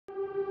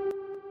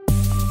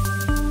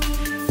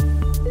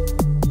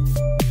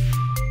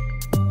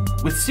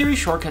With Siri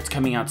shortcuts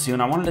coming out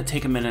soon, I wanted to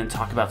take a minute and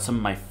talk about some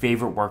of my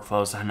favorite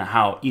workflows and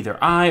how either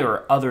I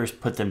or others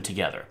put them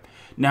together.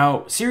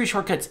 Now, Siri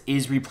shortcuts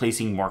is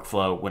replacing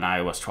workflow when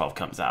iOS 12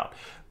 comes out,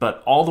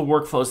 but all the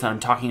workflows that I'm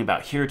talking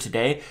about here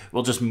today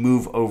will just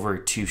move over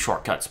to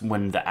shortcuts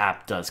when the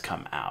app does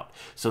come out.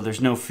 So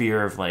there's no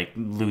fear of like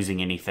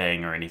losing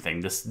anything or anything.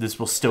 This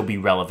will still be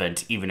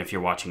relevant even if you're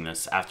watching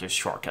this after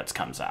shortcuts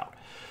comes out.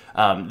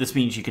 This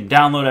means you can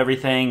download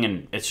everything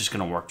and it's just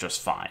going to work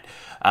just fine.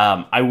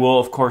 I will,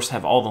 of course,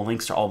 have all the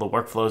links to all the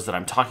workflows that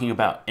I'm talking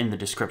about in the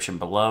description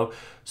below.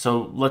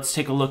 So let's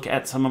take a look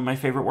at some of my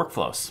favorite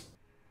workflows.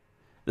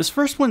 This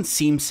first one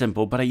seems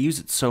simple, but I use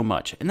it so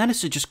much, and that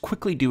is to just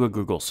quickly do a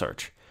Google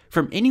search.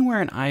 From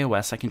anywhere in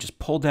iOS, I can just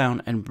pull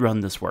down and run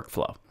this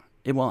workflow.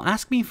 It will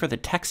ask me for the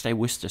text I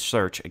wish to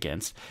search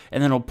against,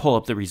 and then it'll pull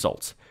up the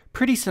results.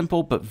 Pretty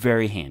simple, but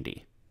very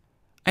handy.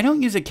 I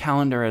don't use a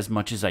calendar as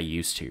much as I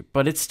used to,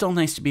 but it's still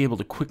nice to be able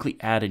to quickly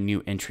add a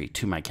new entry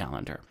to my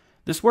calendar.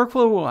 This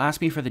workflow will ask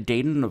me for the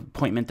date and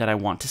appointment that I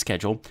want to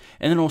schedule,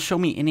 and then it'll show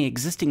me any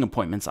existing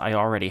appointments I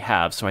already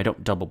have so I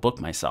don't double book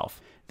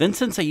myself. Then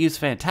since I use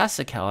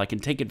Fantastical, I can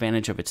take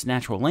advantage of its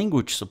natural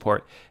language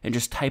support and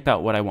just type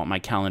out what I want my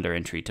calendar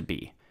entry to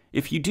be.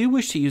 If you do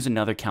wish to use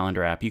another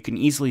calendar app, you can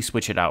easily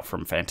switch it out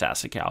from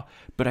Fantastical,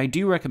 but I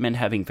do recommend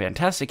having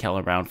Fantastical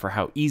around for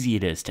how easy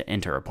it is to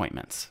enter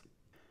appointments.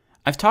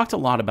 I've talked a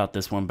lot about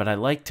this one, but I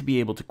like to be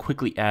able to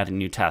quickly add a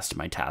new task to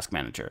my task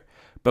manager,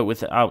 but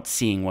without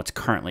seeing what's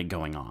currently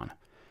going on.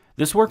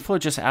 This workflow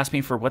just asks me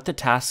for what the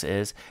task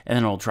is, and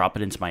then it'll drop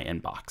it into my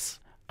inbox.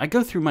 I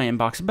go through my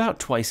inbox about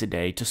twice a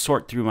day to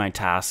sort through my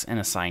tasks and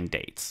assign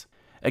dates.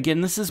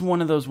 Again, this is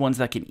one of those ones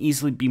that can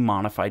easily be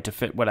modified to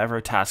fit whatever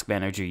task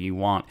manager you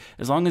want,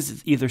 as long as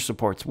it either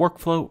supports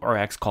workflow or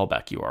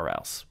X-callback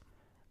URLs.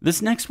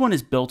 This next one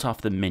is built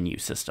off the menu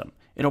system.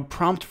 It'll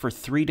prompt for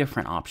 3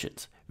 different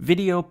options: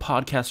 video,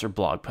 podcast, or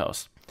blog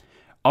post.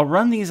 I'll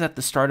run these at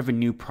the start of a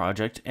new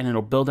project, and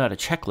it'll build out a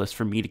checklist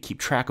for me to keep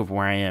track of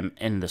where I am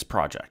in this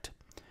project.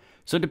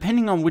 So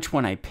depending on which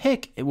one I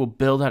pick, it will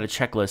build out a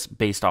checklist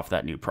based off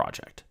that new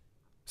project.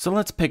 So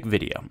let's pick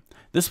video.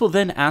 This will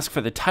then ask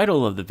for the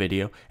title of the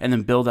video and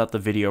then build out the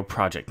video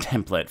project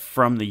template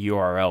from the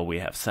URL we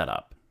have set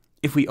up.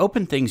 If we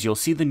open things, you'll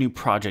see the new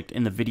project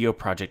in the video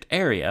project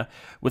area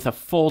with a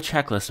full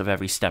checklist of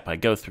every step I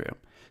go through.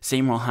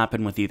 Same will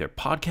happen with either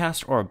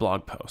podcast or a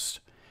blog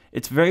post.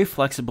 It's very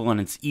flexible and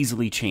it's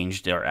easily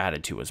changed or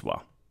added to as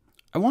well.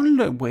 I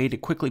wanted a way to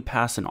quickly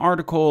pass an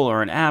article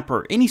or an app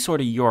or any sort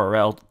of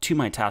URL to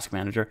my task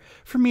manager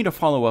for me to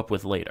follow up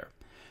with later.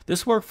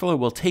 This workflow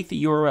will take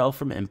the URL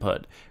from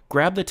input,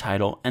 grab the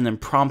title, and then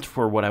prompt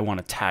for what I want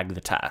to tag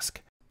the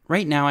task.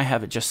 Right now I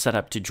have it just set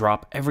up to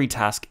drop every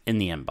task in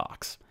the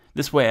inbox.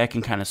 This way I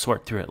can kind of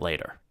sort through it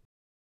later.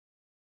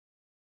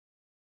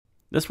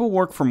 This will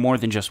work for more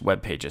than just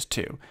web pages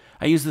too.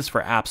 I use this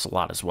for apps a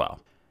lot as well.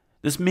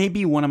 This may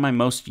be one of my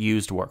most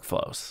used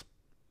workflows.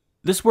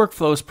 This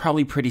workflow is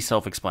probably pretty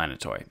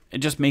self-explanatory. It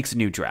just makes a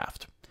new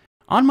draft.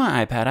 On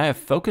my iPad, I have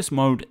focus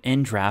mode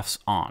in drafts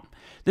on.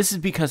 This is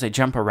because I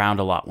jump around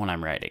a lot when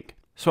I'm writing.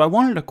 So I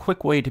wanted a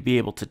quick way to be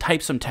able to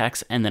type some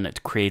text and then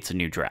it creates a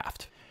new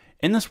draft.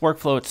 In this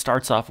workflow, it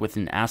starts off with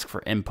an ask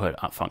for input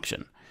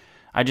function.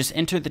 I just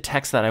enter the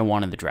text that I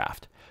want in the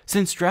draft.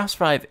 Since Drafts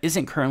 5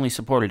 isn't currently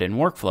supported in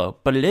workflow,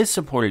 but it is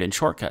supported in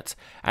shortcuts,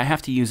 I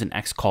have to use an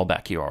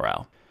X-callback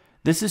URL.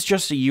 This is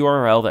just a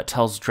URL that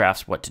tells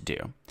drafts what to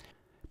do.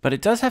 But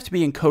it does have to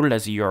be encoded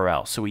as a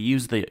URL, so we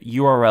use the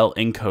URL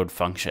encode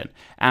function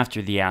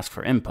after the ask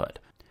for input.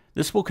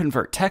 This will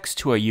convert text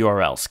to a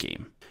URL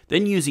scheme.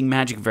 Then using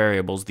magic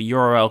variables, the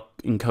URL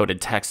encoded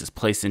text is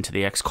placed into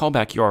the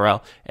X-callback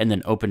URL and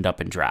then opened up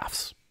in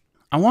drafts.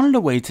 I wanted a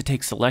way to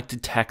take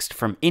selected text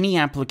from any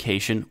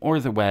application or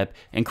the web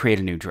and create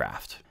a new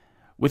draft.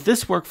 With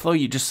this workflow,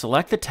 you just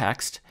select the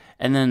text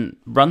and then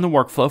run the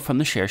workflow from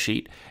the share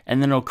sheet,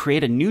 and then it'll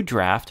create a new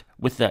draft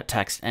with that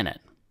text in it.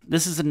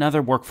 This is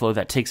another workflow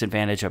that takes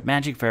advantage of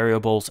magic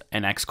variables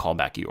and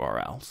X-callback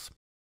URLs.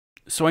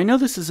 So I know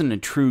this isn't a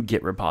true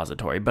Git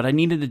repository, but I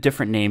needed a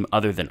different name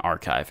other than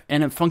archive,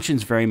 and it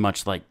functions very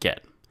much like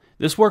Git.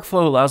 This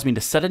workflow allows me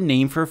to set a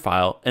name for a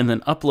file and then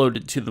upload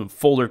it to the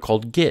folder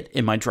called Git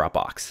in my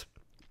Dropbox.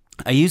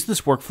 I use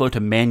this workflow to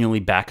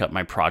manually back up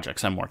my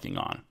projects I'm working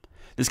on.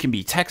 This can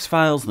be text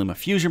files,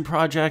 LumaFusion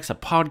projects, a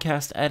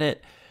podcast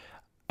edit.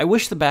 I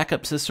wish the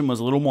backup system was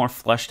a little more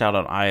fleshed out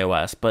on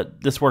iOS,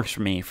 but this works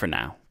for me for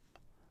now.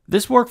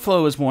 This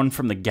workflow is one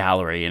from the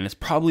gallery, and it's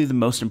probably the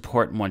most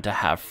important one to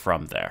have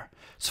from there.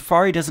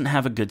 Safari doesn't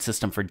have a good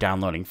system for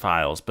downloading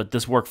files, but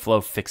this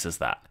workflow fixes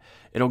that.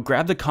 It'll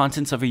grab the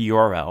contents of a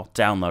URL,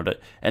 download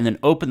it, and then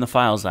open the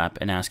Files app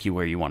and ask you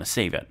where you want to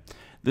save it.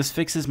 This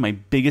fixes my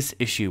biggest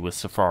issue with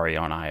Safari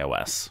on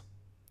iOS.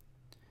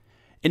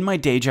 In my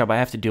day job, I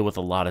have to deal with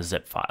a lot of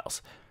zip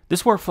files.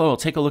 This workflow will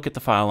take a look at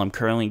the file I'm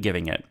currently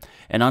giving it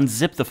and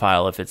unzip the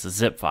file if it's a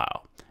zip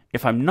file.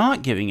 If I'm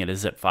not giving it a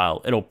zip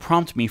file, it'll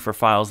prompt me for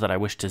files that I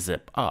wish to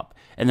zip up,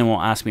 and then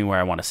will ask me where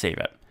I want to save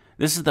it.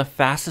 This is the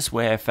fastest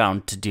way I've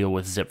found to deal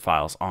with zip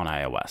files on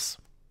iOS.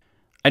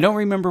 I don't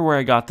remember where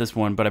I got this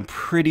one, but I'm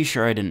pretty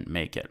sure I didn't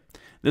make it.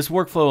 This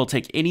workflow will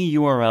take any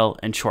URL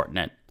and shorten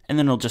it, and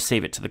then it'll just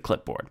save it to the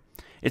clipboard.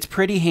 It's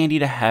pretty handy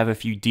to have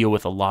if you deal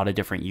with a lot of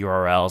different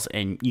URLs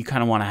and you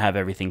kind of want to have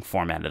everything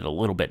formatted a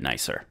little bit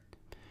nicer.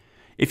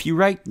 If you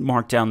write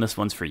Markdown, this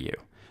one's for you.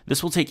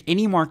 This will take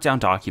any Markdown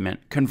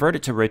document, convert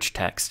it to rich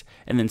text,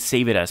 and then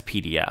save it as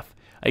PDF.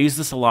 I use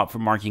this a lot for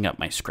marking up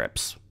my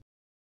scripts.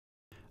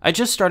 I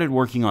just started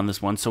working on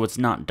this one, so it's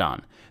not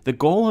done. The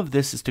goal of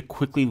this is to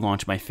quickly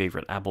launch my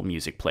favorite Apple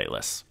Music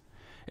playlists.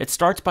 It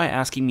starts by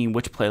asking me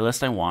which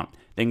playlist I want,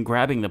 then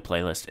grabbing the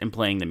playlist and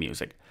playing the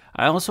music.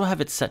 I also have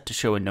it set to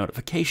show a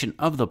notification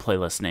of the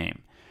playlist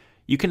name.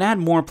 You can add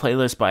more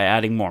playlists by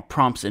adding more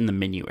prompts in the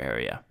menu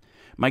area.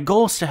 My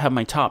goal is to have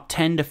my top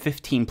 10 to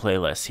 15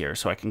 playlists here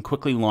so I can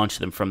quickly launch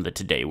them from the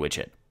Today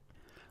widget.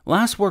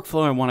 Last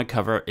workflow I want to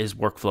cover is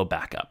workflow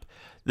backup.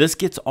 This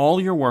gets all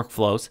your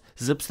workflows,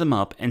 zips them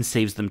up, and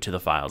saves them to the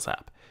Files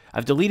app.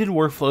 I've deleted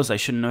workflows I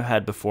shouldn't have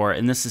had before,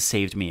 and this has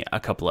saved me a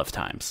couple of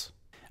times.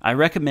 I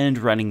recommend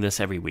running this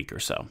every week or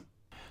so.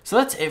 So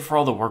that's it for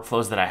all the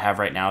workflows that I have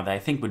right now that I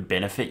think would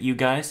benefit you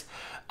guys.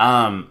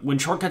 When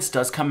Shortcuts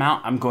does come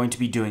out, I'm going to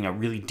be doing a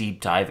really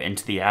deep dive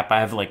into the app. I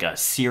have like a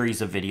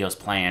series of videos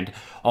planned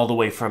all the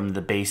way from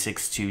the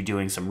basics to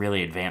doing some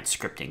really advanced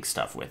scripting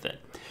stuff with it.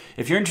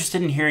 If you're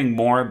interested in hearing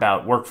more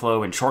about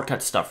workflow and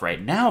shortcut stuff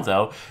right now,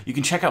 though, you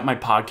can check out my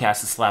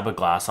podcast, The Slab of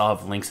Glass. I'll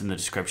have links in the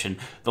description.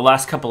 The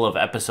last couple of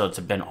episodes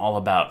have been all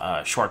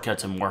about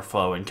shortcuts and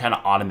workflow and kind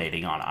of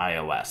automating on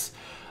iOS.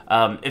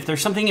 If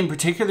there's something in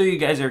particular you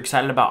guys are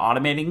excited about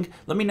automating,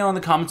 let me know in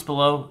the comments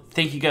below.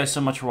 Thank you guys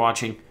so much for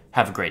watching.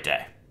 Have a great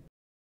day.